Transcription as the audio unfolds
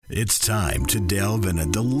It's time to delve in a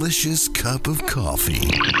delicious cup of coffee.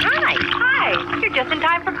 Hi. You're just in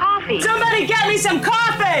time for coffee. Somebody get me some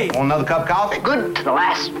coffee! Want another cup of coffee? Good to the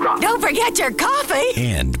last drop. Don't forget your coffee.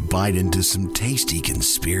 And bite into some tasty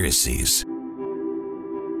conspiracies.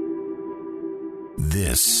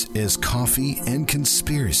 This is Coffee and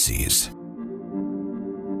Conspiracies.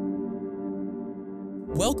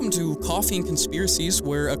 Welcome to Coffee and Conspiracies,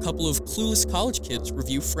 where a couple of clueless college kids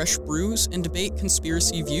review fresh brews and debate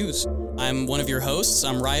conspiracy views. I'm one of your hosts,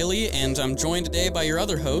 I'm Riley, and I'm joined today by your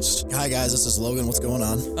other host. Hi guys, this is Logan. What's going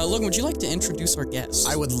on? Logan, would you like to introduce our guest?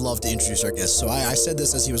 I would love to introduce our guest. So I said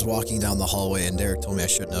this as he was walking down the hallway, and Derek told me I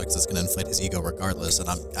shouldn't know because it's going to inflate his ego regardless, and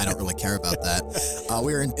I don't really care about that.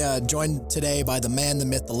 We are joined today by the man, the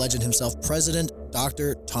myth, the legend himself, President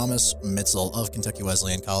Dr. Thomas Mitzel of Kentucky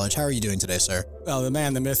Wesleyan College. How are you doing today, sir? Well, the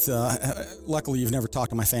man, the myth. Luckily, you've never talked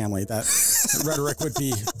to my family. That rhetoric would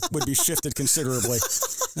be shifted considerably.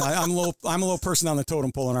 I'm a little person on the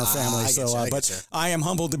totem pole in our family. But I am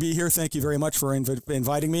humbled to be here. Thank you very much for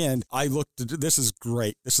inviting me. And this is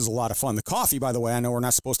great. This is a lot of fun. The coffee, by the way, I know we're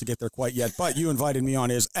not supposed to get there quite yet, but you invited me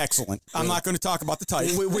on is excellent. I'm not going to talk about the type.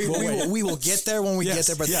 We will get there when we get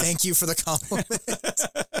there. But thank you for the compliment.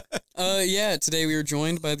 Today we were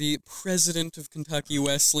joined by the president of Kentucky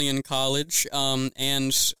Wesleyan College,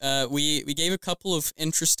 and we gave a couple of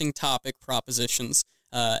interesting topic propositions.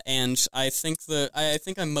 And I think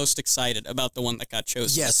I'm most excited about the one that got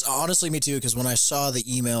chosen. Yes, honestly, me too, because when I saw the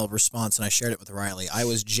email response and I shared it with Riley, I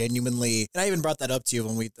was genuinely, and I even brought that up to you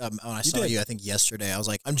when I saw you, I think yesterday. I was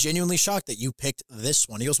like, I'm genuinely shocked that you picked this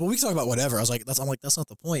one. He goes, well, we can talk about whatever. I was like, that's not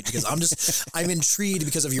the point, because I'm intrigued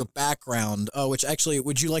because of your background, which actually,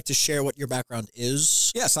 would you like to share what your background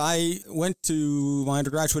is? Yes, I went to my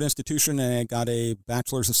undergraduate institution and I got a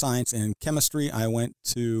bachelor's of science in chemistry. I went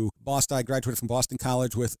to Boston. I graduated from Boston College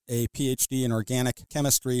with a PhD in organic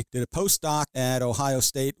chemistry, did a postdoc at Ohio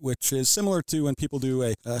State, which is similar to when people do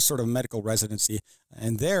a sort of medical residency.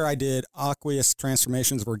 And there I did aqueous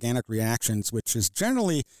transformations of organic reactions, which is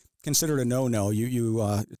generally considered a no-no.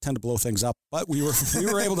 You tend to blow things up, but we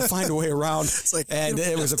were able to find a way around, and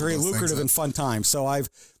it was a very lucrative and fun time. So I've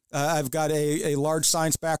got a large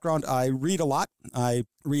science background. I read a lot. I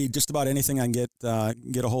read just about anything I can get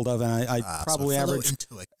a hold of, and I probably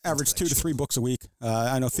average 2 to 3 books a week.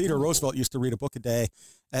 I know Theodore Roosevelt used to read a book a day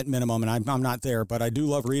at minimum, and I'm not there, but I do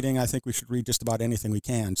love reading. I think we should read just about anything we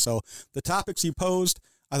can. So the topics you posed,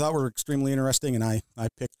 I thought were extremely interesting, and I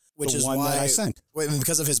picked the one that I sent.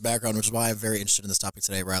 Because of his background, which is why I'm very interested in this topic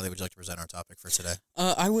today. Riley, would you like to present our topic for today?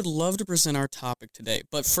 I would love to present our topic today,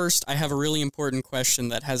 but first I have a really important question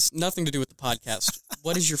that has nothing to do with the podcast.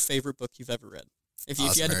 What is your favorite book you've ever read? If you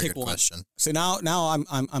had to pick one. Question. So now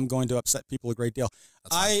I'm going to upset people a great deal.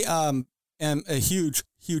 I am a huge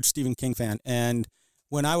Stephen King fan, and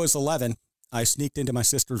when I was 11, I sneaked into my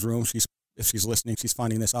sister's room. If she's listening, she's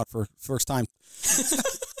finding this out for the first time.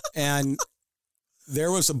 And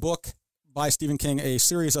there was a book by Stephen King, a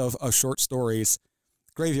series of short stories,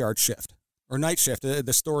 Graveyard Shift, or Night Shift.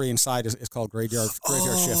 The story inside is called Graveyard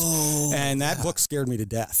Shift. And that book scared me to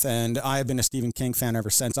death. And I have been a Stephen King fan ever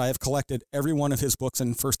since. I have collected every one of his books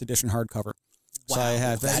in first edition hardcover. Wow, so I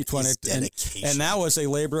had that is dedication. And that was a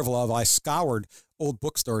labor of love. I scoured old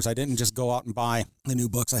bookstores. I didn't just go out and buy the new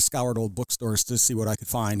books. I scoured old bookstores to see what I could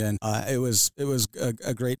find, and it was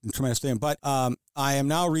a great and tremendous thing. But I am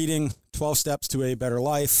now reading 12 Steps to a Better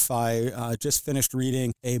Life. I just finished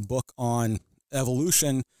reading a book on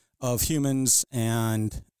evolution of humans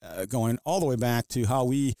and going all the way back to how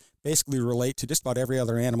we basically relate to just about every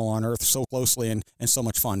other animal on Earth so closely and so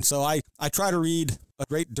much fun. So I try to read a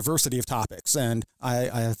great diversity of topics, and I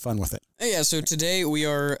have fun with it. Yeah, so today we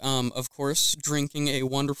are, of course, drinking a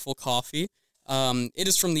wonderful coffee. It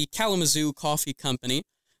is from the Kalamazoo Coffee Company.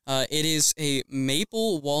 It is a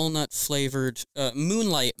maple walnut flavored,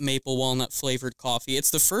 moonlight maple walnut flavored coffee.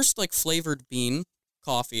 It's the first flavored bean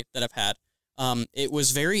coffee that I've had. It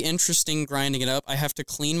was very interesting grinding it up. I have to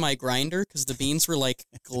clean my grinder because the beans were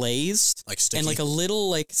glazed sticky. And a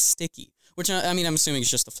little sticky, which I'm assuming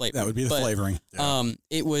is just the flavor. That would be the flavoring. Yeah.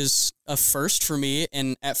 It was a first for me,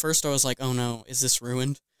 and at first I was like, oh no, is this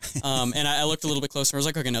ruined? And I looked a little bit closer. I was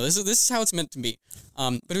like, okay, no, this is how it's meant to be.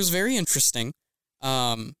 But it was very interesting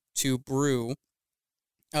to brew.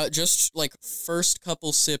 Just first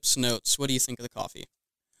couple sips notes. What do you think of the coffee?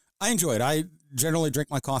 I enjoy it. I generally drink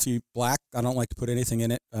my coffee black. I don't like to put anything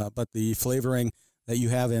in it, but the flavoring that you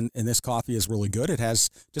have in this coffee is really good. It has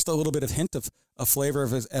just a little bit of hint of flavor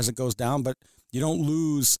as it goes down, but you don't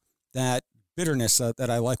lose that bitterness that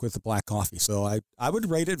I like with the black coffee. So I would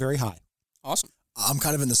rate it very high. Awesome. I'm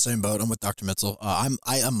kind of in the same boat. I'm with Dr. Mitzel.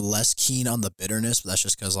 I am less keen on the bitterness, but that's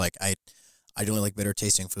just because like I don't really like bitter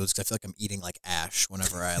tasting foods because I feel like I'm eating like ash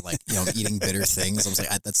whenever I like, I'm eating bitter things. I was like,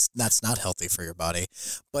 that's not healthy for your body.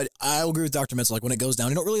 But I agree with Dr. Mitzel. Like when it goes down,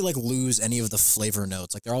 you don't really like lose any of the flavor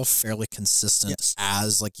notes. Like they're all fairly consistent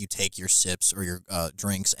as like you take your sips or your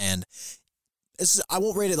drinks. And I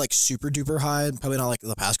won't rate it like super duper high. Probably not like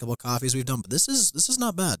the past couple of coffees we've done, but this is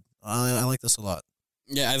not bad. I like this a lot.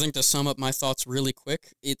 Yeah, I think to sum up my thoughts really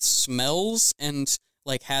quick, it smells and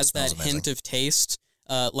like has that hint of taste.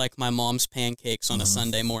 Like my mom's pancakes on a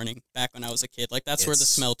Sunday morning back when I was a kid. Like that's where the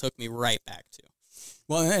smell took me right back to.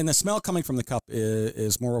 Well, and the smell coming from the cup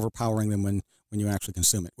is more overpowering than when you actually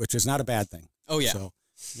consume it, which is not a bad thing. Oh, yeah. So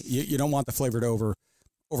you don't want the flavor to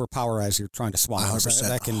overpower as you're trying to swallow.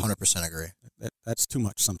 100% agree. That's too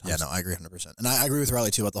much sometimes. Yeah, no, I agree 100%. And I agree with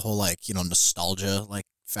Riley, too, about the whole, like, nostalgia, like,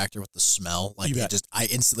 factor with the smell. Like, I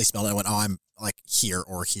instantly smelled it and I went, oh, I'm, like, here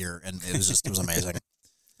or here. And it was amazing.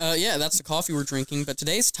 Yeah, that's the coffee we're drinking. But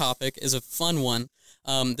today's topic is a fun one.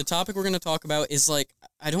 The topic we're going to talk about is like,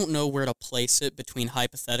 I don't know where to place it between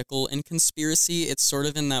hypothetical and conspiracy. It's sort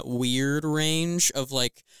of in that weird range of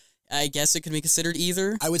like, I guess it could be considered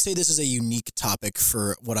either. I would say this is a unique topic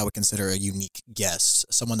for what I would consider a unique guest,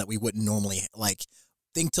 someone that we wouldn't normally like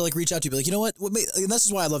think to like reach out to, be like, you know what? And this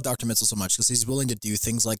is why I love Dr. Mitzel so much, because he's willing to do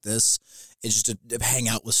things like this. It's just to hang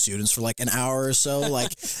out with students for like an hour or so.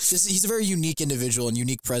 Like, he's a very unique individual and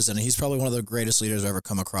unique president. He's probably one of the greatest leaders I've ever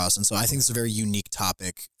come across. And so I think it's a very unique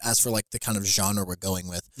topic as for like the kind of genre we're going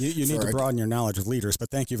with. You need to broaden your knowledge of leaders, but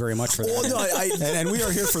thank you very much for that. Well, no, and we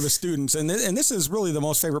are here for the students. And this is really the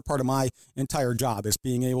most favorite part of my entire job, is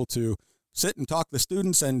being able to sit and talk to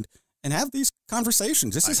students and have these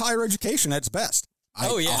conversations. This is higher education at its best. I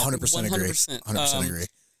 100% agree. 100% agree.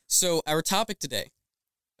 So our topic today,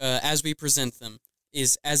 as we present them,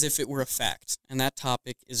 is as if it were a fact, and that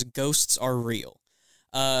topic is ghosts are real.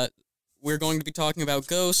 We're going to be talking about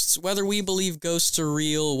ghosts, whether we believe ghosts are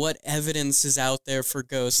real, what evidence is out there for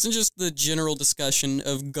ghosts, and just the general discussion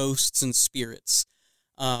of ghosts and spirits.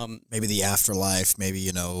 Maybe the afterlife, maybe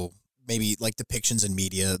like depictions in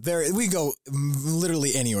media. We go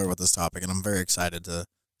literally anywhere with this topic, and I'm very excited to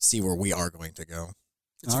see where we are going to go.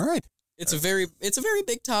 All right. It's a very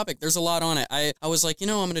big topic. There's a lot on it. I was like, I'm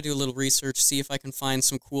going to do a little research, see if I can find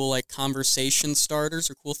some cool like conversation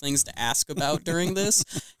starters or cool things to ask about during this.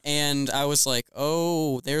 And I was like,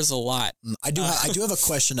 oh, there's a lot. I do have a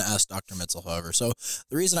question to ask Dr. Mitzel, however. So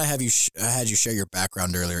the reason I had you share your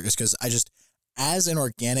background earlier is because as an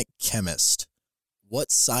organic chemist,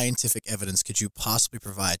 what scientific evidence could you possibly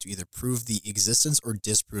provide to either prove the existence or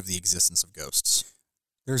disprove the existence of ghosts?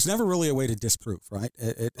 There's never really a way to disprove, right?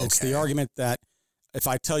 It's the argument that if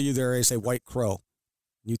I tell you there is a white crow,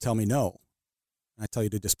 you tell me no, and I tell you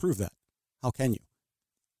to disprove that. How can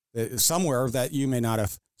you? Somewhere that you may not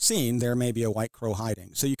have seen, there may be a white crow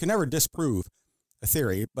hiding. So you can never disprove a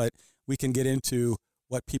theory, but we can get into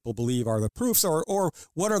what people believe are the proofs or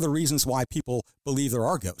what are the reasons why people believe there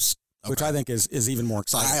are ghosts. Okay. Which I think is even more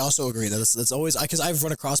exciting. I also agree that that's always, because I've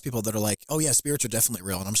run across people that are like, oh yeah, spirits are definitely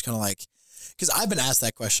real. And I'm just kind of like, because I've been asked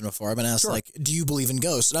that question before. I've been asked like, do you believe in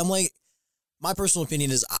ghosts? And I'm like, my personal opinion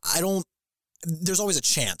is there's always a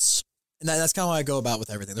chance. And that's kind of how I go about with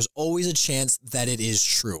everything. There's always a chance that it is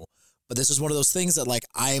true. But this is one of those things that like,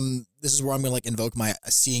 this is where I'm going to like invoke my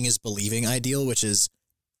seeing is believing ideal, which is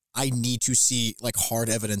I need to see like hard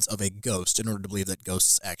evidence of a ghost in order to believe that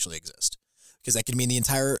ghosts actually exist. Because that could mean the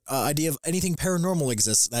entire idea of anything paranormal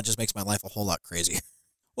exists. That just makes my life a whole lot crazier.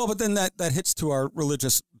 Well, but then that hits to our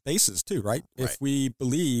religious basis too, right? If we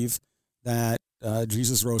believe that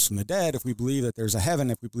Jesus rose from the dead, if we believe that there's a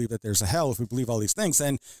heaven, if we believe that there's a hell, if we believe all these things,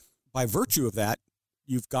 then by virtue of that,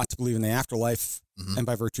 you've got to believe in the afterlife. Mm-hmm. And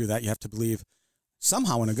by virtue of that, you have to believe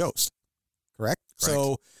somehow in a ghost. Correct?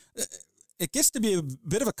 So it gets to be a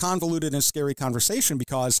bit of a convoluted and scary conversation,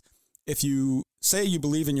 because if you say you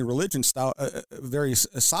believe in your religion very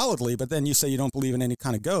solidly, but then you say you don't believe in any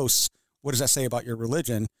kind of ghosts, what does that say about your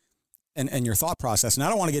religion and your thought process? And I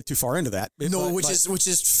don't want to get too far into that. Which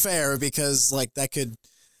is fair, because like that could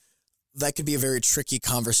be a very tricky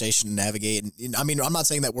conversation to navigate. And I mean, I'm not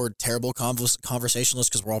saying that we're terrible conversationalists,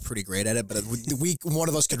 because we're all pretty great at it, but one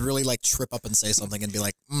of us could really like trip up and say something and be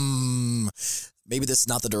like, maybe this is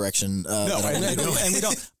not the direction. And we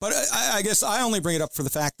don't. But I guess I only bring it up for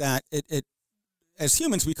the fact that it as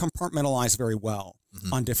humans, we compartmentalize very well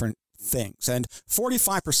on different things. And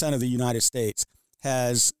 45% of the United States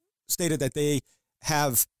has stated that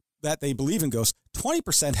they believe in ghosts.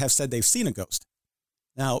 20% have said they've seen a ghost.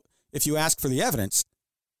 Now, if you ask for the evidence,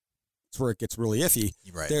 it's where it gets really iffy.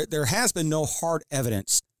 Right. There has been no hard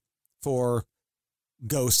evidence for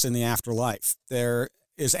ghosts in the afterlife. There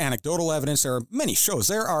is anecdotal evidence. There are many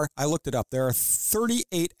shows. I looked it up. There are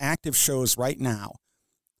 38 active shows right now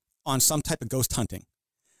on some type of ghost hunting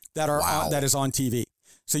that is on TV.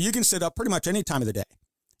 So you can sit up pretty much any time of the day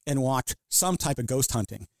and watch some type of ghost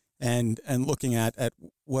hunting and looking at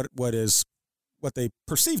what they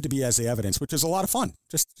perceive to be as the evidence, which is a lot of fun.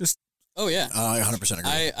 Just Oh yeah, I 100%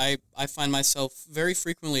 agree. I find myself very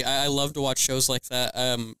frequently. I love to watch shows like that.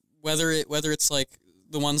 Whether it's like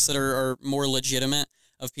the ones that are more legitimate,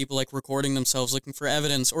 of people like recording themselves looking for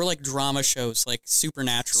evidence, or like drama shows like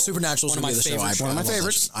Supernatural. Supernatural's one of my favorites. One of my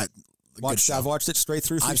favorites. I've watched it straight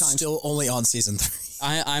through 3 times. I'm still only on season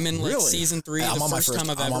 3. I'm in like season 3. I'm the on my first time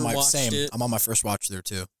I've ever watched it. I'm on my first watch there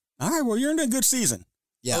too. All right, well, you're in a good season.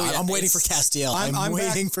 Yeah, I'm waiting for Castiel. I'm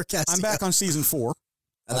waiting for Castiel. I'm back on season 4.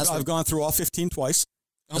 I've gone through all 15 twice.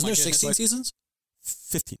 Isn't there 16 seasons?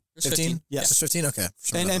 15. 15? Yes. Just 15? Okay.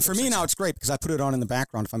 And for me now it's great because I put it on in the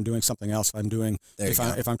background if I'm doing something else.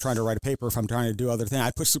 If I'm trying to write a paper, if I'm trying to do other things,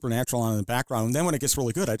 I put Supernatural on in the background. And then when it gets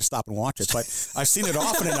really good, I just stop and watch it. But I've seen it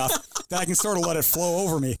often enough that I can sort of let it flow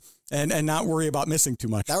over me and not worry about missing too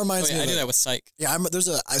much. That reminds me. I do that with Psych. Yeah,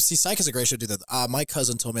 I see Psych is a great show to do that. My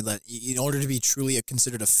cousin told me that in order to be truly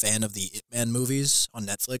considered a fan of the Ip Man movies on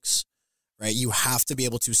Netflix, right, you have to be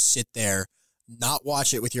able to sit there, not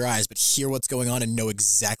watch it with your eyes, but hear what's going on and know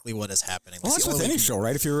exactly what is happening. Well, that's with any show,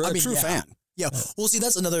 right? If you're a true fan. Yeah. Well, see,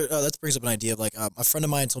 that's another, that brings up an idea of like, a friend of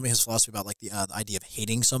mine told me his philosophy about like the idea of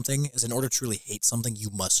hating something is in order to truly hate something, you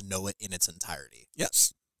must know it in its entirety.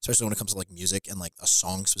 Yes. Especially when it comes to like music and like a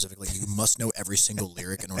song specifically, you must know every single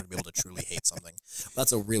lyric in order to be able to truly hate something.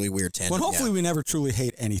 That's a really weird tangent. Well, hopefully we never truly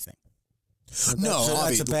hate anything.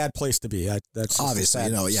 That's a bad place to be. That's obviously,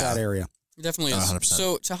 sad area. It definitely is. 100%.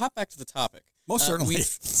 So to hop back to the topic. Most certainly.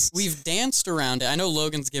 We've danced around it. I know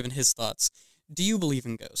Logan's given his thoughts. Do you believe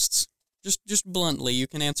in ghosts? Just bluntly, you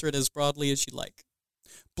can answer it as broadly as you like.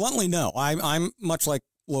 Bluntly, no. I'm much like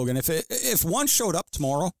Logan. If one showed up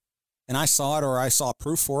tomorrow and I saw it or I saw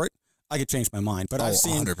proof for it, I could change my mind. But I've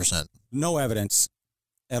seen 100%. No evidence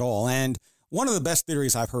at all. And one of the best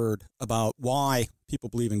theories I've heard about why people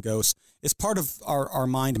believe in ghosts is part of our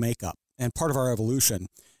mind makeup and part of our evolution.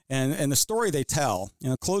 And the story they tell,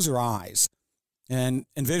 close your eyes and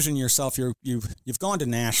envision yourself. You've gone to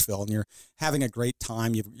Nashville and you're having a great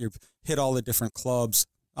time. You've hit all the different clubs.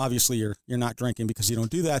 Obviously, you're not drinking because you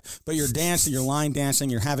don't do that, but you're dancing, you're line dancing,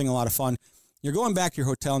 you're having a lot of fun. You're going back to your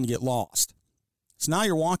hotel and you get lost. So now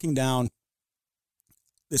you're walking down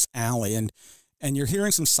this alley and you're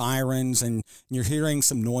hearing some sirens and you're hearing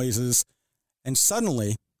some noises, and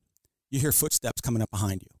suddenly you hear footsteps coming up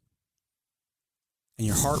behind you. And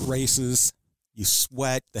your heart races, you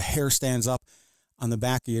sweat, the hair stands up on the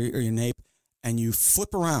back of your nape, and you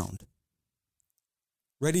flip around,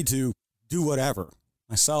 ready to do whatever.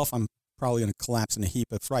 Myself, I'm probably going to collapse in a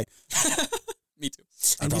heap of fright. Me too.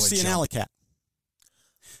 And you see an alley cat.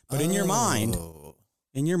 But in your mind,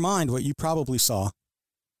 what you probably saw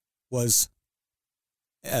was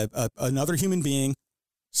another human being,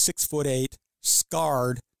 6'8",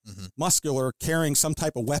 scarred, muscular, carrying some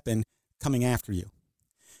type of weapon coming after you.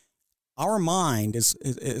 Our mind is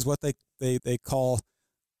what they call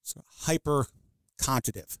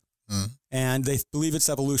hyper-cognitive. And they believe it's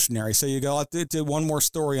evolutionary. So you go, I did one more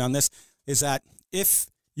story on this, is that if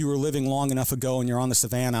you were living long enough ago and you're on the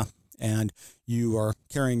savannah and you are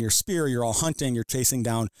carrying your spear, you're all hunting, you're chasing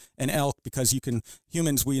down an elk, because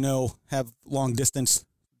humans we know have long distance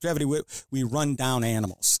longevity, we run down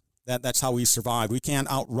animals. That's how we survive. We can't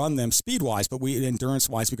outrun them speed-wise, but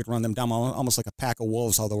endurance-wise, we could run them down almost like a pack of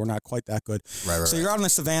wolves, although we're not quite that good. Right. You're out in the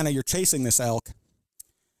savannah, you're chasing this elk,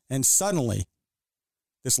 and suddenly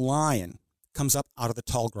this lion comes up out of the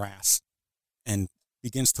tall grass and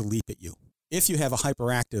begins to leap at you. If you have a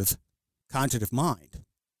hyperactive cognitive mind,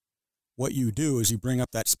 what you do is you bring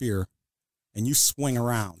up that spear and you swing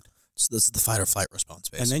around. So this is the fight or flight response,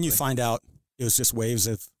 basically. And then you find out it was just waves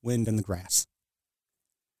of wind in the grass.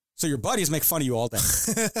 So your buddies make fun of you all day,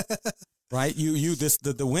 right?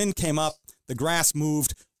 The wind came up, the grass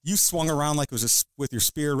moved, you swung around like it was with your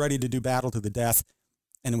spear ready to do battle to the death,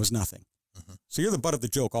 and it was nothing. So you're the butt of the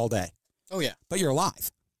joke all day. Oh, yeah. But you're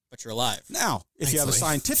alive. But you're alive. Now, if you have a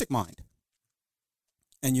scientific mind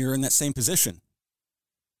and you're in that same position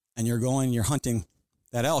and you're hunting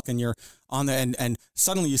that elk and you're on the, and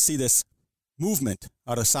suddenly you see this movement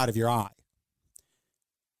out of the side of your eye.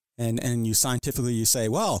 And you scientifically, you say,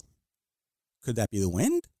 well, could that be the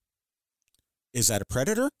wind? Is that a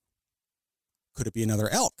predator? Could it be another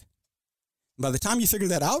elk? And by the time you figure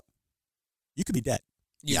that out, you could be dead.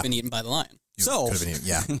 You've been eaten by the lion. So,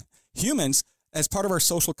 humans, as part of our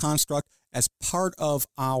social construct, as part of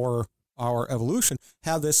our evolution,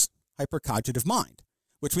 have this hypercognitive mind,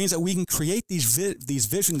 which means that we can create these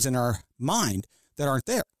visions in our mind that aren't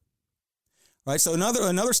there. Right? So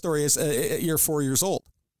another story is you're 4 years old.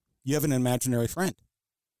 You have an imaginary friend.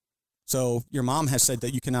 So your mom has said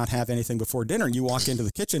that you cannot have anything before dinner. You walk into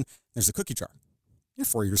the kitchen, there's a cookie jar. You're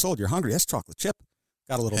 4 years old. You're hungry. That's chocolate chip.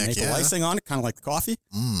 Got a little maple icing on it, kind of like the coffee.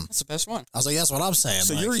 That's the best one. I was like, that's what I'm saying.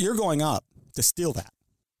 So you're going up to steal that.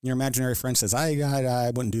 Your imaginary friend says,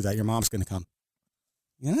 I wouldn't do that. Your mom's going to come.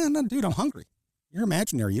 No, dude, I'm hungry. You're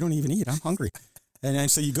imaginary. You don't even eat. I'm hungry.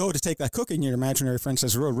 And so you go to take that cookie, and your imaginary friend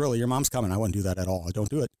says, really, your mom's coming. I wouldn't do that at all. I don't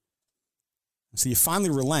do it. So you finally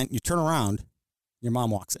relent. You turn around. Your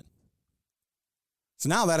mom walks in. So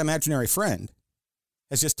now that imaginary friend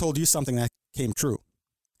has just told you something that came true.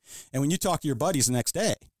 And when you talk to your buddies the next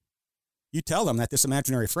day, you tell them that this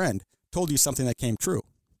imaginary friend told you something that came true.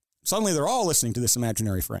 Suddenly they're all listening to this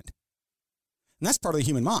imaginary friend. And that's part of the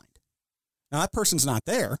human mind. Now that person's not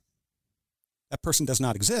there. That person does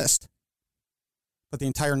not exist. But the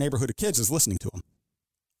entire neighborhood of kids is listening to him.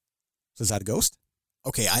 So is that a ghost?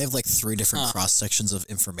 Okay, I have like 3 different cross sections of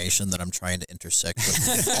information that I'm trying to intersect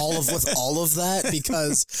with all of that,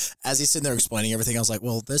 because as he's sitting there explaining everything, I was like,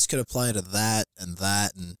 well, this could apply to that, and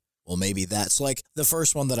well, maybe that. So like the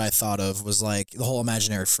first one that I thought of was like the whole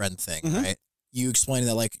imaginary friend thing, right? You explained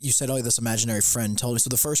that, like you said, oh, this imaginary friend told me. So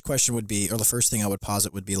the first question would be, or the first thing I would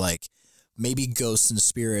posit would be like, maybe ghosts and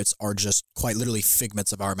spirits are just quite literally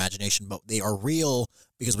figments of our imagination, but they are real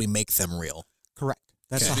because we make them real. Correct.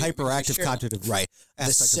 That's a hyperactive cognitive. Right.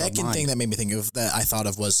 The second thing that made me think of that I thought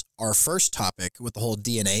of was our first topic with the whole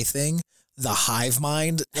DNA thing, the hive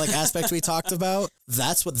mind like aspect we talked about.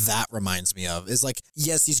 That's what that reminds me of. Is like,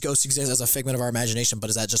 yes, these ghosts exist as a figment of our imagination, but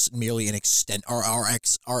is that just merely an extent or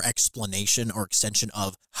our explanation or extension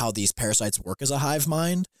of how these parasites work as a hive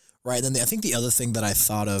mind? Right. And then I think the other thing that I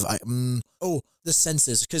thought of, the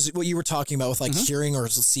senses, because what you were talking about with like hearing or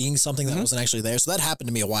seeing something that wasn't actually there. So that happened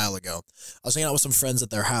to me a while ago. I was hanging out with some friends at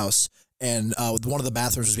their house, and one of the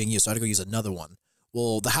bathrooms was being used, so I had to go use another one.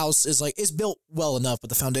 Well, the house is built well enough, but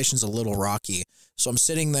the foundation's a little rocky. So I'm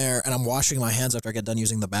sitting there and I'm washing my hands after I get done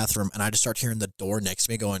using the bathroom, and I just start hearing the door next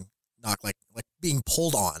to me going knock, like being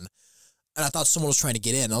pulled on. And I thought someone was trying to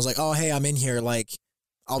get in. I was like, oh, hey, I'm in here. Like,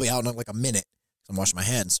 I'll be out in like a minute. I'm washing my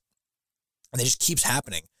hands. And it just keeps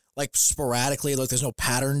happening, like sporadically. Like there's no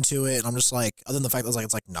pattern to it. And I'm just like, other than the fact that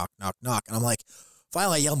it's like knock, knock, knock. And I'm like,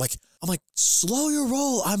 finally I yell, I'm like, slow your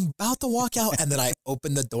roll. I'm about to walk out. And then I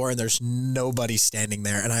open the door and there's nobody standing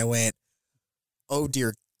there. And I went, oh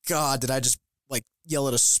dear God, did I just like yell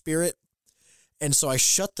at a spirit? And so I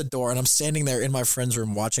shut the door and I'm standing there in my friend's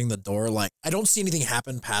room watching the door. Like, I don't see anything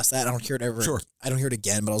happen past that. I don't hear it ever. Sure. I don't hear it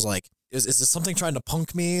again. But I was like, is this something trying to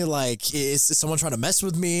punk me? Like, is someone trying to mess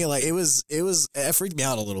with me? Like, it freaked me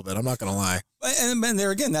out a little bit. I'm not going to lie. And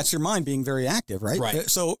there again, that's your mind being very active, right? Right.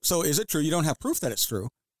 So is it true? You don't have proof that it's true,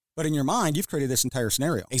 but in your mind, you've created this entire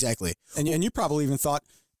scenario. Exactly. And you probably even thought,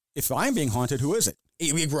 if I'm being haunted, who is it?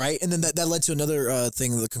 Right. And then that led to another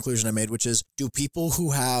thing, the conclusion I made, which is, do people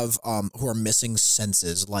who have, who are missing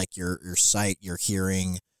senses, like your sight, your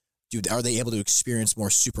hearing, are they able to experience more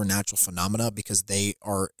supernatural phenomena because they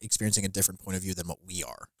are experiencing a different point of view than what we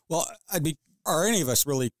are? Well, are any of us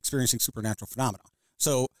really experiencing supernatural phenomena?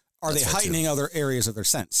 So are they heightening other areas of their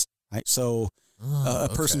sense, right? So a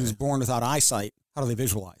person who's born without eyesight, how do they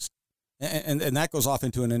visualize? And that goes off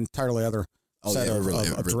into an entirely other set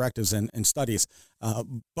of directives and studies.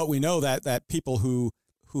 But we know that people who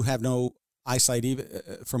have no eyesight even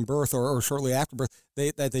from birth or shortly after birth,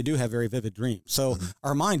 they do have very vivid dreams. So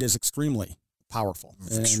our mind is extremely powerful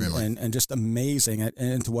and just amazing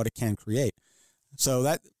into what it can create. So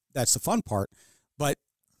that's the fun part. But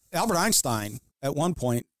Albert Einstein at one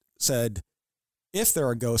point said, if there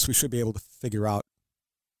are ghosts, we should be able to figure out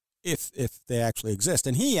if they actually exist.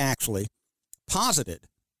 And he actually posited,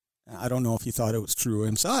 I don't know if he thought it was true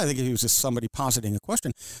himself, I think he was just somebody positing a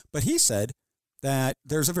question, but he said that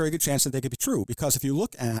there's a very good chance that they could be true, because if you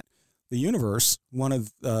look at the universe, one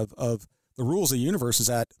of the rules of the universe is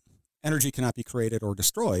that energy cannot be created or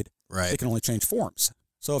destroyed. Right. It can only change forms.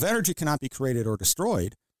 So if energy cannot be created or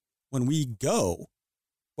destroyed, when we go,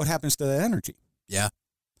 what happens to that energy? Yeah.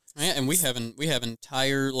 Yeah, and we have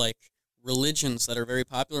entire like religions that are very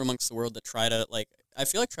popular amongst the world that try to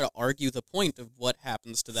try to argue the point of what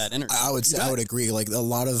happens to that energy. I would agree. Like a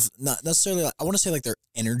lot of, not necessarily, I want to say like they're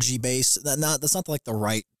energy based. That's not like the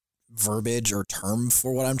right verbiage or term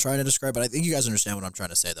for what I'm trying to describe, but I think you guys understand what I'm trying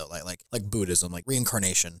to say though. Like Buddhism, like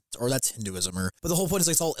reincarnation, or that's Hinduism, but the whole point is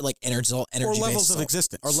like it's all like energy, it's all energy or levels based, of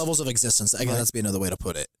existence, or levels of existence. I guess that's be another way to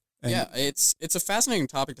put it. And yeah, it's a fascinating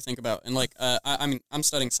topic to think about. And like, I mean, I'm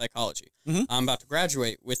studying psychology. Mhm. I'm about to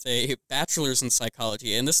graduate with a bachelor's in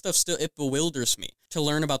psychology, and this stuff it bewilders me to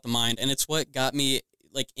learn about the mind. And it's what got me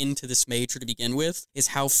like into this major to begin with, is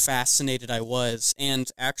how fascinated I was.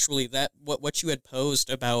 And actually that what you had posed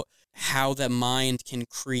about how the mind can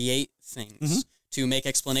create things to make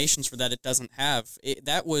explanations for that it doesn't have,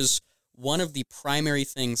 that was one of the primary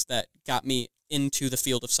things that got me into the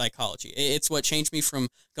field of psychology. It's what changed me from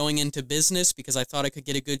going into business because I thought I could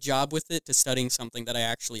get a good job with it to studying something that I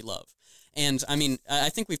actually love. And I mean, I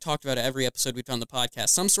think we've talked about it every episode we've done on the podcast,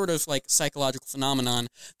 some sort of like psychological phenomenon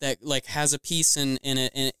that like has a piece in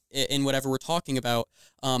whatever we're talking about.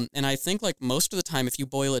 And I think like most of the time, if you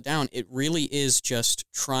boil it down, it really is just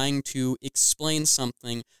trying to explain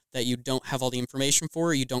something that you don't have all the information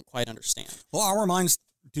for, or you don't quite understand. Well, our minds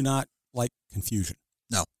do not like confusion.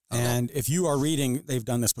 No. And if you are reading, they've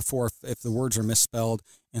done this before, if the words are misspelled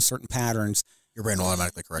in certain patterns, your brain will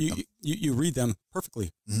automatically correct them. You read them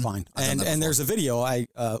perfectly fine. I've And there's a video, I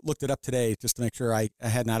looked it up today just to make sure I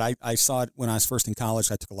had not. I saw it when I was first in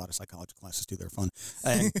college. I took a lot of psychology classes too. They're fun.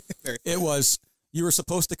 And it was, you were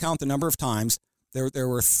supposed to count the number of times. There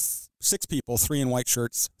were 6 people, 3 in white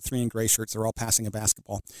shirts, 3 in gray shirts. They're all passing a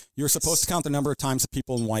basketball. You were supposed to count the number of times the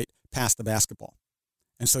people in white passed the basketball.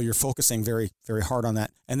 And so you're focusing very, very hard on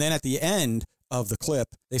that. And then at the end of the clip,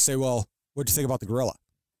 they say, well, what do you think about the gorilla?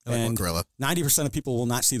 And gorilla? 90% of people will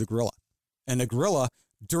not see the gorilla. And the gorilla,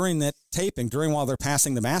 during that taping, while they're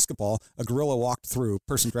passing the basketball, a gorilla walked through,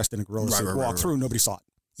 person dressed in a gorilla suit walked through, nobody saw it.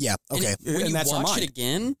 Yeah, okay. When you that's watch it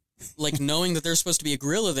again, like knowing that there's supposed to be a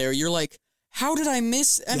gorilla there, you're like, how did I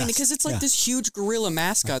miss? I mean, because it's like this huge gorilla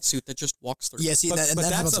mascot suit that just walks through. Yeah, see, but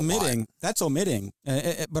that's omitting. That's omitting.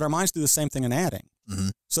 But our minds do the same thing in adding. Mm-hmm.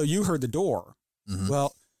 So you heard the door. Mm-hmm.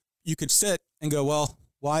 Well, you could sit and go, well,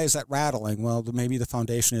 why is that rattling? Well, maybe the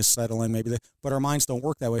foundation is settling. But our minds don't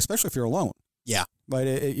work that way, especially if you're alone. Yeah. But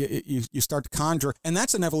you start to conjure, and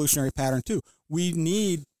that's an evolutionary pattern too. We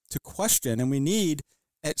need to question, and we need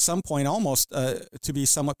at some point almost to be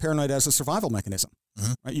somewhat paranoid as a survival mechanism.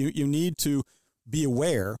 Mm-hmm. Right? You need to be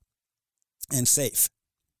aware and safe.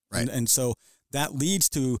 Right. And so that leads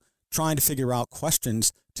to trying to figure out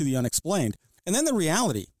questions to the unexplained. And then the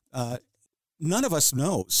reality, none of us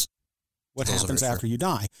knows what happens after you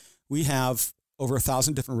die. We have over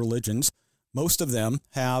 1,000 different religions. Most of them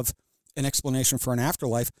have an explanation for an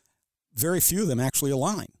afterlife. Very few of them actually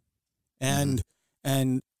align. And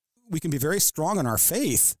we can be very strong in our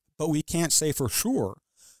faith, but we can't say for sure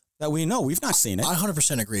that we know. We've not seen it. I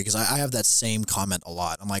 100% agree, because I have that same comment a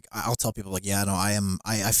lot. I'm like, I'll tell people like, yeah, no,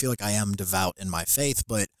 I feel like I am devout in my faith,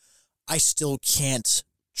 but I still can't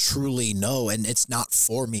truly know, and it's not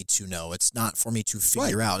for me to know. It's not for me to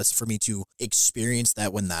figure out. It's for me to experience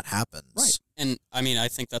that when that happens. Right. And I mean, I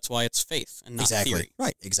think that's why it's faith and not theory.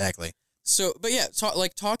 Right. Exactly. So, but yeah,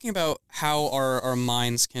 talking about how our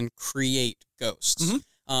minds can create ghosts.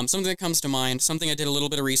 Mm-hmm. Something that comes to mind, something I did a little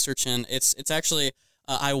bit of research in. It's actually,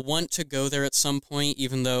 I want to go there at some point,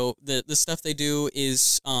 even though the stuff they do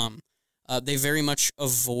is, they very much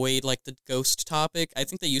avoid like the ghost topic. I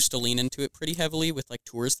think they used to lean into it pretty heavily with like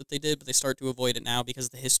tours that they did, but they start to avoid it now because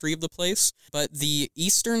of the history of the place. But the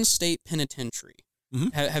Eastern State Penitentiary.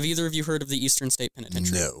 Mm-hmm. Have either of you heard of the Eastern State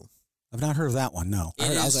Penitentiary? No. I've not heard of that one, no. I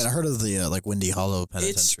heard of the like Windy Hollow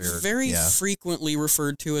Penitentiary. It's very frequently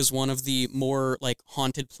referred to as one of the more like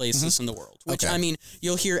haunted places in the world. Which, I mean,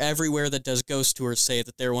 you'll hear everywhere that does ghost tours say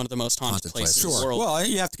that they're one of the most haunted places in the world. Well,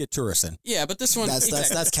 you have to get tourists in. Yeah, but this one...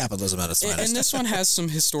 That's capitalism at its finest. And this one has some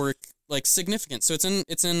historic like significance. So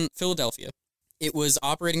it's in Philadelphia. It was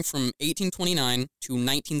operating from 1829 to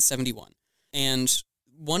 1971. And...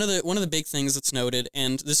 One of the big things that's noted,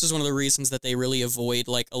 and this is one of the reasons that they really avoid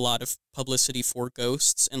like a lot of publicity for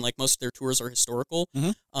ghosts, and like most of their tours are historical,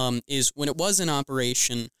 is when it was in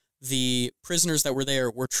operation, the prisoners that were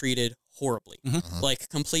there were treated horribly, like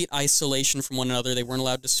complete isolation from one another. They weren't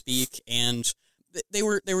allowed to speak, and they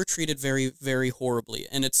were treated very, very horribly.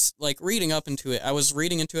 And it's like reading up into it. I was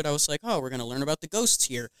reading into it. I was like, oh, we're gonna learn about the ghosts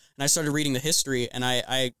here, and I started reading the history, and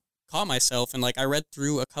I caught myself, and like I read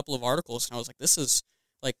through a couple of articles, and I was like, this is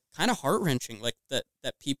like kind of heart-wrenching, like that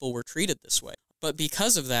people were treated this way. But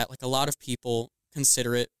because of that, like a lot of people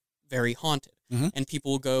consider it very haunted. And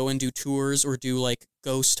people will go and do tours or do like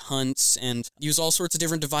ghost hunts and use all sorts of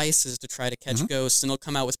different devices to try to catch ghosts. And they'll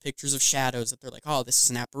come out with pictures of shadows that they're like, oh, this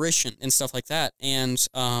is an apparition and stuff like that. And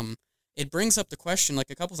it brings up the question,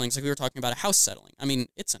 like a couple things, like we were talking about a house settling. I mean,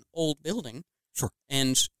 it's an old building. Sure.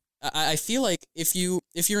 And I feel like if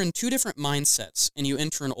you're in two different mindsets and you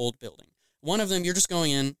enter an old building, one of them, you're just going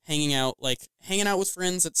in, hanging out with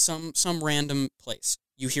friends at some random place.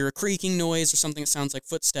 you hear a creaking noise or something that sounds like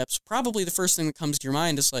footsteps, probably the first thing that comes to your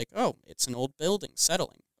mind is like, oh, it's an old building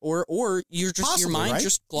settling. Or you're just Possibly, your mind right?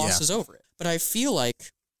 just glosses over it. But I feel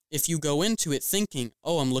like if you go into it thinking,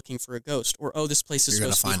 oh, I'm looking for a ghost, or oh, this place is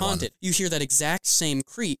You're supposed to gonna be find haunted, you hear that exact same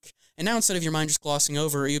creak, and now instead of your mind just glossing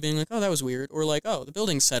over, you being like, oh, that was weird, or like, oh, the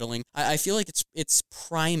building's settling, I feel like it's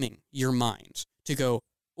priming your mind to go,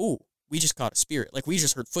 oh, we just caught a spirit. Like, we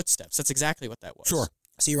just heard footsteps. That's exactly what that was. Sure.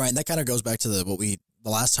 See, Ryan, that kind of goes back to the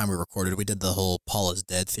last time we recorded, we did the whole Paul is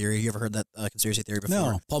dead theory. You ever heard that conspiracy theory before?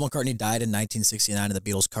 No. Paul McCartney died in 1969 and the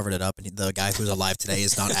Beatles covered it up, and the guy who's alive today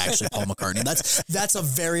is not actually Paul McCartney. That's a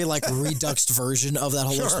very like reduxed version of that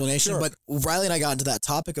whole explanation. Sure. But Riley and I got into that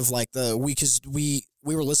topic of like we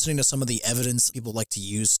were listening to some of the evidence people like to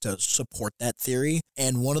use to support that theory.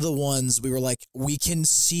 And one of the ones we were like, we can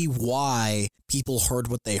see why people heard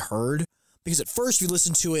what they heard. Because at first, if you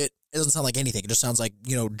listen to it, it doesn't sound like anything. It just sounds like,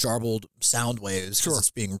 jarbled sound waves because it's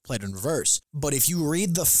being played in reverse. But if you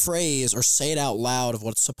read the phrase or say it out loud of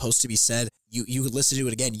what's supposed to be said, you listen to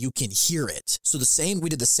it again, you can hear it. So we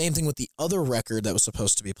did the same thing with the other record that was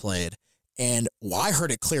supposed to be played. And I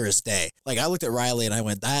heard it clear as day. Like, I looked at Riley and I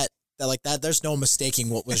went, that, there's no mistaking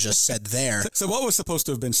what was just said there. So what was supposed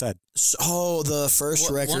to have been said? So the first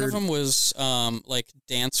record. One of them was like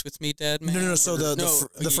 "Dance with Me, Dead Man." No. So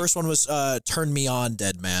the first one was "Turn Me On,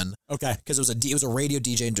 Dead Man." Okay, because it was a radio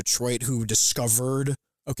DJ in Detroit who discovered.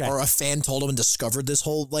 Okay. Or a fan told him and discovered this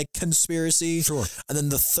whole like conspiracy. Sure. And then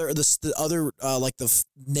the other like the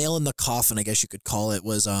nail in the coffin, I guess you could call it,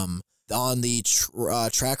 was on the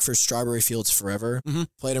track for Strawberry Fields Forever,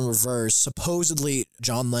 played in reverse. Supposedly,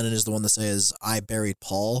 John Lennon is the one that says, I buried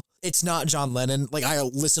Paul. It's not John Lennon. Like, I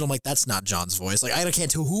listen, I'm like, that's not John's voice. Like, I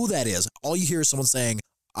can't tell who that is. All you hear is someone saying,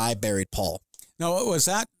 I buried Paul. Now, was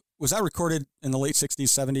that recorded in the late 60s,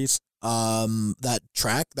 70s? That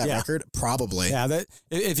track, that record, probably. Yeah, that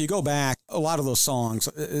if you go back, a lot of those songs,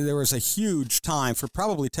 there was a huge time for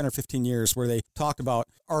probably 10 or 15 years where they talked about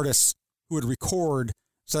artists who would record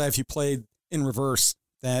so that if you played in reverse,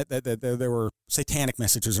 that there were satanic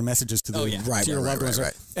messages or messages to your loved ones.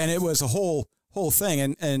 Right. And it was a whole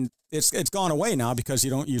thing. And it's gone away now because you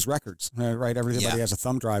don't use records, right? Everybody has a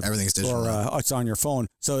thumb drive. Everything's digital. Or it's on your phone.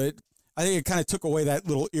 So I think it kind of took away that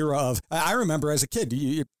little era of, I remember as a kid,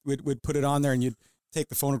 you would put it on there and you'd take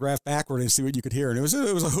the phonograph backward and see what you could hear. And it was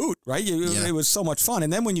a hoot, right? It was so much fun.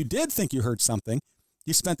 And then when you did think you heard something,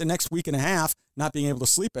 you spent the next week and a half not being able to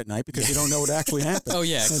sleep at night because you don't know what actually happened. Oh,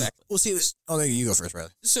 yeah, exactly. Well, see, you go first, Riley.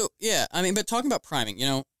 So, yeah, I mean, but talking about priming,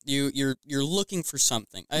 you're looking for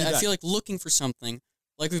something. I feel like looking for something,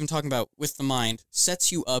 like we've been talking about with the mind,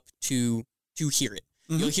 sets you up to hear it.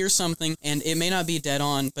 Mm-hmm. You'll hear something, and it may not be dead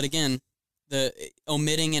on, but again, the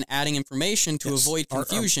omitting and adding information to avoid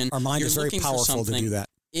confusion. Our mind is very powerful to do that.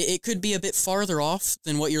 It could be a bit farther off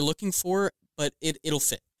than what you're looking for, but it'll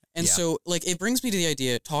fit. And so, like, it brings me to the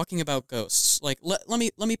idea, talking about ghosts. Like, let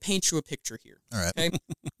me paint you a picture here. All right. Okay?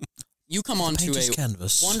 You come onto a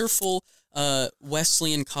canvas. wonderful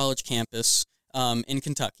Wesleyan college campus in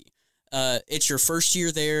Kentucky. It's your first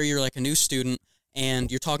year there. You're like a new student,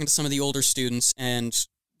 and you're talking to some of the older students, and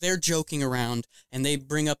they're joking around, and they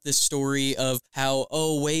bring up this story of how,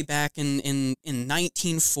 way back in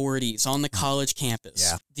 1940s on the college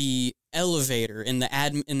campus, the elevator in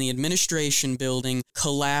the administration building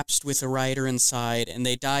collapsed with a writer inside, and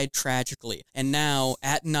they died tragically. And now,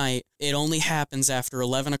 at night, it only happens after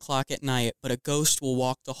 11 o'clock at night, but a ghost will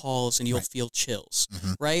walk the halls, and you'll feel chills,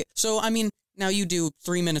 right? So, I mean, now you do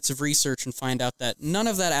 3 minutes of research and find out that none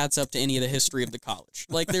of that adds up to any of the history of the college.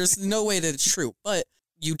 Like, there's no way that it's true, but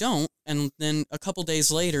you don't, and then a couple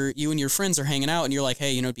days later, you and your friends are hanging out, and you're like,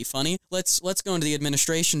 "Hey, it'd be funny. Let's go into the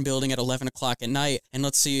administration building at 11 o'clock at night, and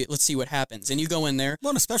let's see what happens." And you go in there.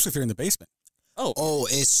 Well, especially if you're in the basement. Oh,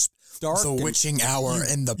 it's dark. The witching hour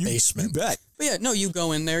in the basement. You bet. But yeah, no, you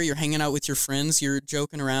go in there, you're hanging out with your friends, you're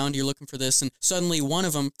joking around, you're looking for this, and suddenly one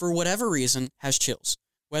of them, for whatever reason, has chills.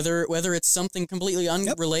 Whether it's something completely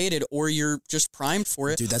unrelated, or you're just primed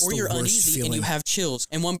for it, Dude, that's or the you're worst uneasy feeling. and you have chills,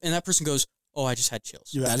 and that person goes, "Oh, I just had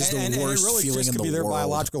chills." That is the worst really feeling in the world. It could be their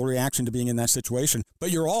biological reaction to being in that situation,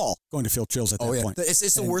 but you're all going to feel chills at that point.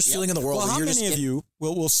 It's the worst feeling in the world. Well, how many of you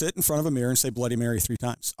will sit in front of a mirror and say Bloody Mary 3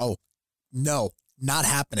 times? Oh, no, not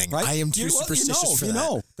happening. Right? I am too superstitious for that. You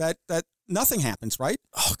know that nothing happens, right?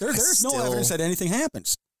 Oh, there's no evidence that anything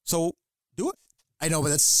happens. So do it. I know, but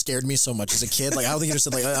that scared me so much as a kid. Like, I don't think you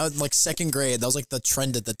understood. Like second grade, that was like the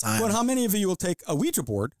trend at the time. But how many of you will take a Ouija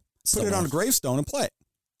board, put it on a gravestone, and play it?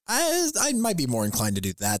 I might be more inclined to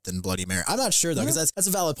do that than Bloody Mary. I'm not sure though, because that's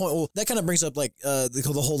a valid point. Well, that kind of brings up like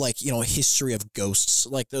the whole like history of ghosts.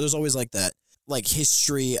 Like there's always like that like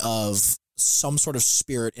history of some sort of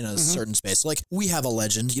spirit in a certain space. Like we have a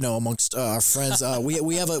legend, amongst our friends.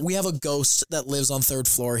 We have a ghost that lives on third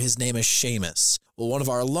floor. His name is Seamus. Well, one of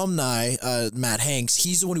our alumni, Matt Hanks,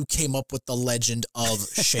 he's the one who came up with the legend of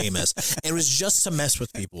Seamus. And it was just to mess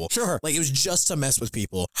with people. Sure. Like, it was just to mess with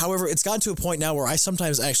people. However, it's gotten to a point now where I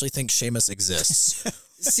sometimes actually think Seamus exists.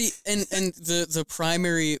 See, and the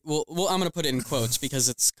primary, well, I'm going to put it in quotes because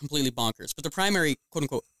it's completely bonkers, but the primary,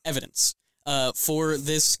 quote-unquote, evidence for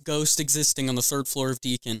this ghost existing on the third floor of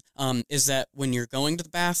Deacon is that when you're going to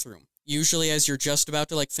the bathroom, usually as you're just about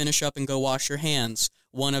to, finish up and go wash your hands,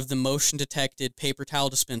 one of the motion-detected paper towel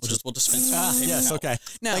dispensers will dispense you a paper towel. Okay.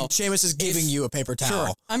 Now, like Seamus is giving you a paper towel.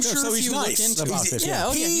 Sure. I'm sure so if he's you nice look into about this.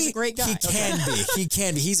 yeah, he's a great guy. He can be. He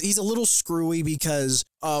can be. He's a little screwy because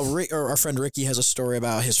our friend Ricky has a story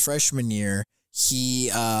about his freshman year.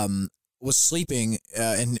 He was sleeping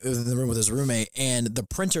in the room with his roommate, and the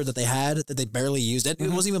printer that they had that they barely used, it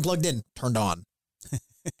wasn't even plugged in, turned on.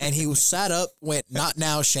 And he sat up, went, "Not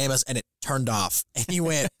now, Seamus," and it turned off. And he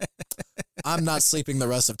went, "I'm not sleeping the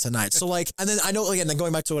rest of tonight." So and then I know, again, then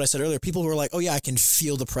going back to what I said earlier, people who are like, "Oh yeah, I can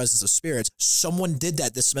feel the presence of spirits." Someone did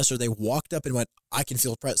that this semester. They walked up and went, "I can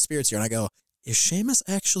feel spirits here." And I go, is Seamus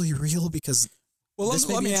actually real? Because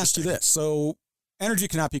let me ask you this. So energy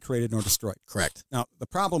cannot be created nor destroyed. Correct. Now, the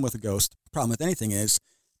problem with a ghost, problem with anything is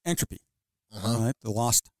entropy. Right? The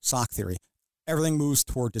lost sock theory. Everything moves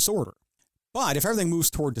toward disorder. But if everything moves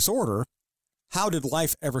toward disorder, how did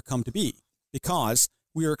life ever come to be? Because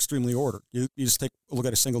we are extremely ordered. You just take a look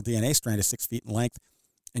at a single DNA strand of 6 feet in length,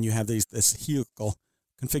 and you have this helical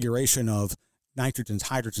configuration of nitrogens,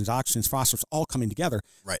 hydrogens, oxygens, phosphorus, all coming together.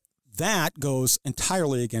 Right. That goes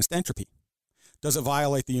entirely against entropy. Does it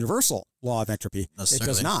violate the universal law of entropy? It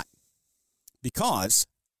does not. Because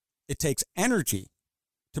it takes energy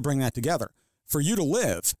to bring that together. For you to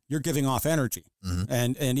live, you're giving off energy.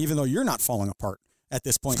 And even though you're not falling apart at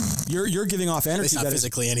this point, you're giving off energy that is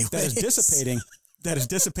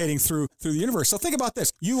dissipating through the universe. So think about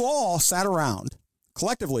this. You all sat around,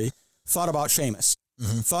 collectively, thought about Seamus,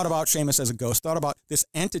 thought about Seamus as a ghost, thought about this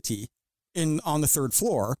entity on the third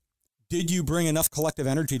floor. Did you bring enough collective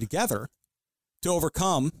energy together to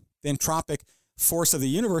overcome the entropic force of the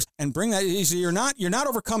universe and bring that? You're not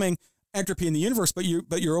overcoming entropy in the universe, but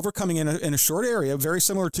you're overcoming in a short area, very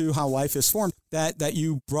similar to how life is formed, that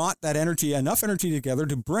you brought that energy, enough energy together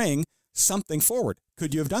to bring something forward.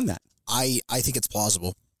 Could you have done that? I think it's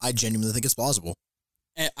plausible. I genuinely think it's plausible.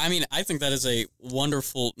 I mean, I think that is a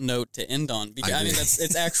wonderful note to end on because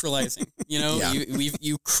it's actualizing. Yeah.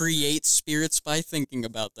 You create spirits by thinking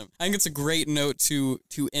about them. I think it's a great note to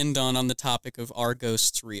end on the topic of are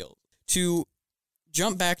ghosts real? To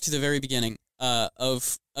jump back to the very beginning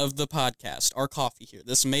of the podcast, our coffee here,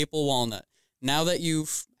 this maple walnut. Now that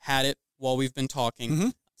you've had it while we've been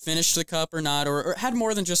talking, finished the cup or not, or had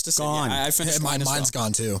more than just a sip. Gone. Yeah, I finished mine as well. Mine's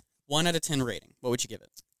gone too. 1 out of 10 rating. What would you give it?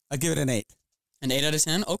 I give it an 8. An 8 out of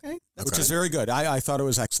 10? Okay. Which is very good. I thought it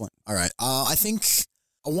was excellent. All right. I think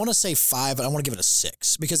I want to say 5, but I want to give it a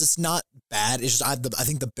 6 because it's not bad. It's just I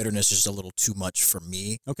think the bitterness is just a little too much for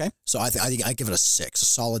me. Okay. So I think I give it a 6, a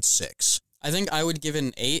solid 6. I think I would give it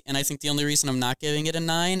an 8, and I think the only reason I'm not giving it a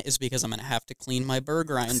 9 is because I'm going to have to clean my burr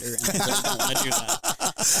grinder, and I just don't want to do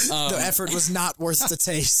that. The effort was not worth the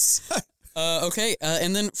taste. Okay,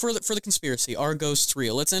 and then for the conspiracy, are ghosts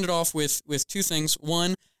real? Let's end it off with 2 things.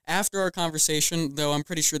 One, after our conversation, though I'm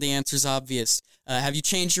pretty sure the answer is obvious, have you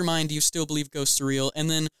changed your mind? Do you still believe ghosts are real? And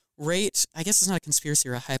then rate, I guess it's not a conspiracy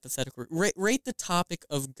or a hypothetical, rate the topic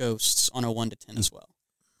of ghosts on a 1 to 10 as well.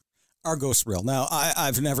 Are ghosts real? Now,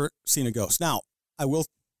 I've never seen a ghost. Now, I will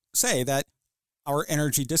say that our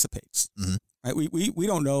energy dissipates. Right? We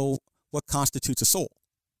don't know what constitutes a soul.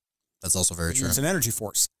 That's also very true. It's an energy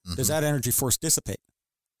force. Does that energy force dissipate?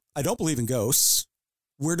 I don't believe in ghosts.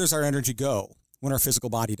 Where does our energy go when our physical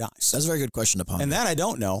body dies? That's a very good question to ponder. And that I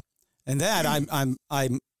don't know. And that I'm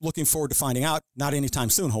looking forward to finding out, not anytime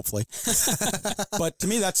soon, hopefully. But to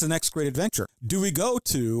me, that's the next great adventure. Do we go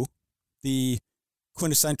to the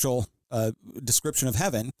quintessential description of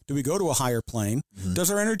heaven? Do we go to a higher plane? Does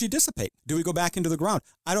our energy dissipate? Do we go back into the ground?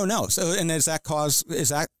 I don't know. So, and is that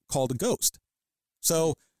called a ghost?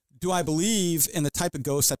 So do I believe in the type of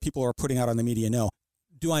ghosts that people are putting out on the media? No.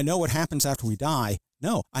 Do I know what happens after we die?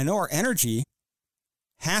 No. I know our energy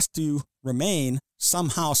has to remain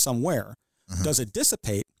somehow, somewhere. Does it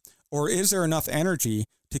dissipate, or is there enough energy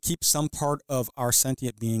to keep some part of our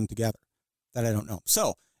sentient being together? That I don't know.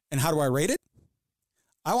 So, and how do I rate it?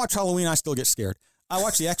 I watch Halloween, I still get scared. I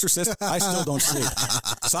watch The Exorcist. I still don't sleep.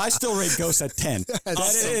 So I still rate Ghosts at 10.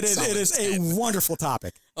 It is a wonderful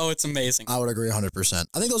topic. Oh, it's amazing. I would agree 100%.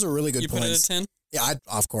 I think those are really good You points. put it at 10? Yeah,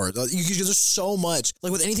 of course. There's so much.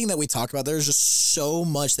 Like with anything that we talk about, there's just so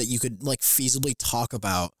much that you could like feasibly talk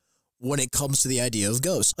about when it comes to the idea of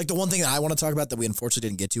ghosts. Like the one thing that I want to talk about that we unfortunately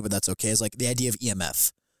didn't get to, but that's okay, is like the idea of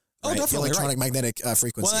EMF. Oh, right? definitely. The electronic magnetic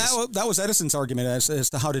frequencies. Well, that was Edison's argument as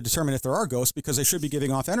to how to determine if there are ghosts, because they should be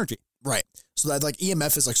giving off energy. Right. So that like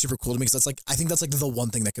EMF is like super cool to me, because that's like, I think that's like the one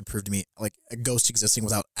thing that could prove to me like a ghost existing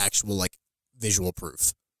without actual like visual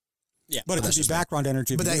proof. Yeah. But it could be background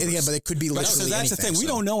energy. But but it could be literally so that's anything, the thing. We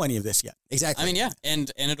don't know any of this yet. Exactly. I mean, yeah,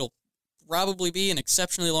 and it'll probably be an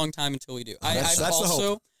exceptionally long time until we do. That's the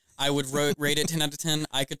hope. I would rate it 10 out of 10.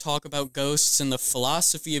 I could talk about ghosts and the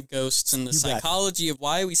philosophy of ghosts and the psychology of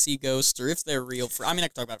why we see ghosts or if they're real. I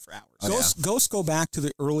could talk about it for hours. Ghosts go back to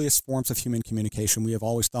the earliest forms of human communication. We have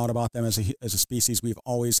always thought about them as a species. We've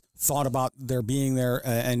always thought about their being there,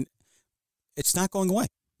 and it's not going away.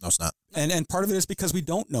 No, it's not. And part of it is because we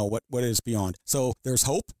don't know what is beyond. So there's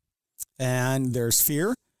hope, and there's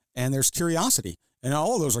fear, and there's curiosity. And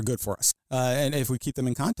all of those are good for us, and if we keep them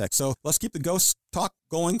in context. So let's keep the ghost talk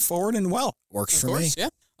going forward and well. Works for me. me. Yeah.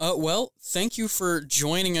 Well, thank you for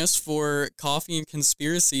joining us for Coffee and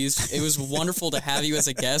Conspiracies. It was wonderful to have you as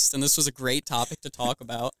a guest, and this was a great topic to talk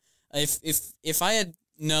about. If I had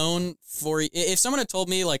known if someone had told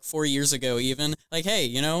me like 4 years ago even, like, hey,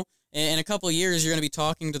 in a couple of years, you're going to be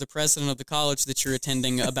talking to the president of the college that you're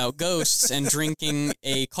attending about ghosts and drinking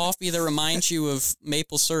a coffee that reminds you of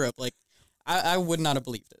maple syrup, like, I would not have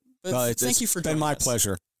believed it. But thank you for joining us. It's been my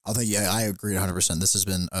pleasure. I agree 100%. This has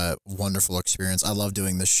been a wonderful experience. I love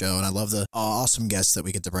doing this show, and I love the awesome guests that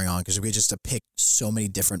we get to bring on, because we get to pick so many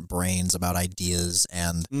different brains about ideas,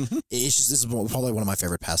 and this is probably one of my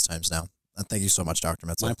favorite pastimes now. Thank you so much, Dr.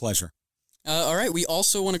 Mitzel. My pleasure. All right, we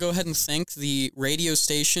also want to go ahead and thank the radio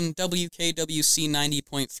station WKWC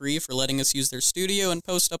 90.3 for letting us use their studio and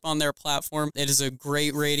post up on their platform. It is a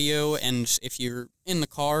great radio, and if you're in the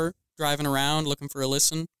car, driving around, looking for a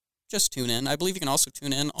listen, just tune in. I believe you can also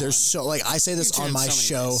tune in. There's I say this on my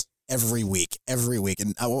show every week, and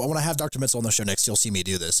when I have Dr. Mitzel on the show next, you'll see me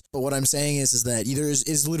do this. But what I'm saying is that either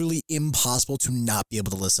is literally impossible to not be able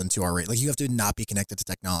to listen to our radio. Like, you have to not be connected to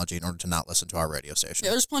technology in order to not listen to our radio station.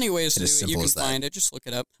 Yeah, there's plenty of ways to do it. You can find it. Just look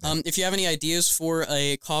it up. Yeah. If you have any ideas for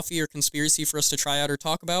a coffee or conspiracy for us to try out or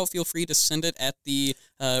talk about, feel free to send it at the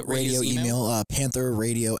radio email,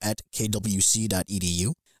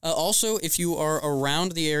 pantherradio@kwc.edu. Also, if you are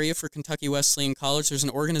around the area for Kentucky Wesleyan College, there's an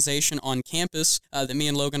organization on campus that me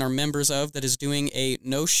and Logan are members of that is doing a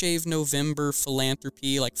No Shave November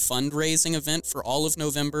philanthropy, like fundraising event for all of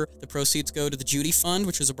November. The proceeds go to the Judy Fund,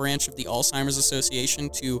 which is a branch of the Alzheimer's Association,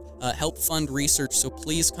 to help fund research. So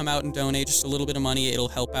please come out and donate just a little bit of money. It'll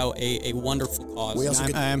help out a wonderful cause.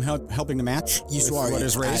 I am helping to match what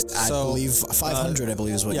is raised. I believe 500, I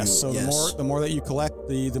believe is what the more that you collect,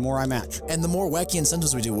 the more I match. And the more wacky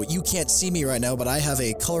incentives we do. Well, you can't see me right now, but I have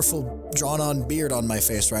a colorful drawn-on beard on my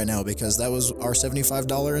face right now, because that was our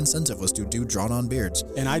 $75 incentive, was to do drawn-on beards.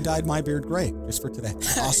 And I dyed my beard gray just for today.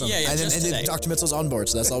 Awesome. And then Dr. Mitzel's on board,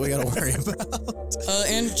 so that's all we got to worry about.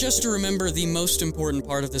 And just to remember the most important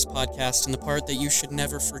part of this podcast, and the part that you should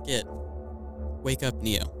never forget. Wake up,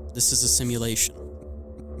 Neo. This is a simulation.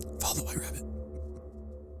 Follow the White Rabbit.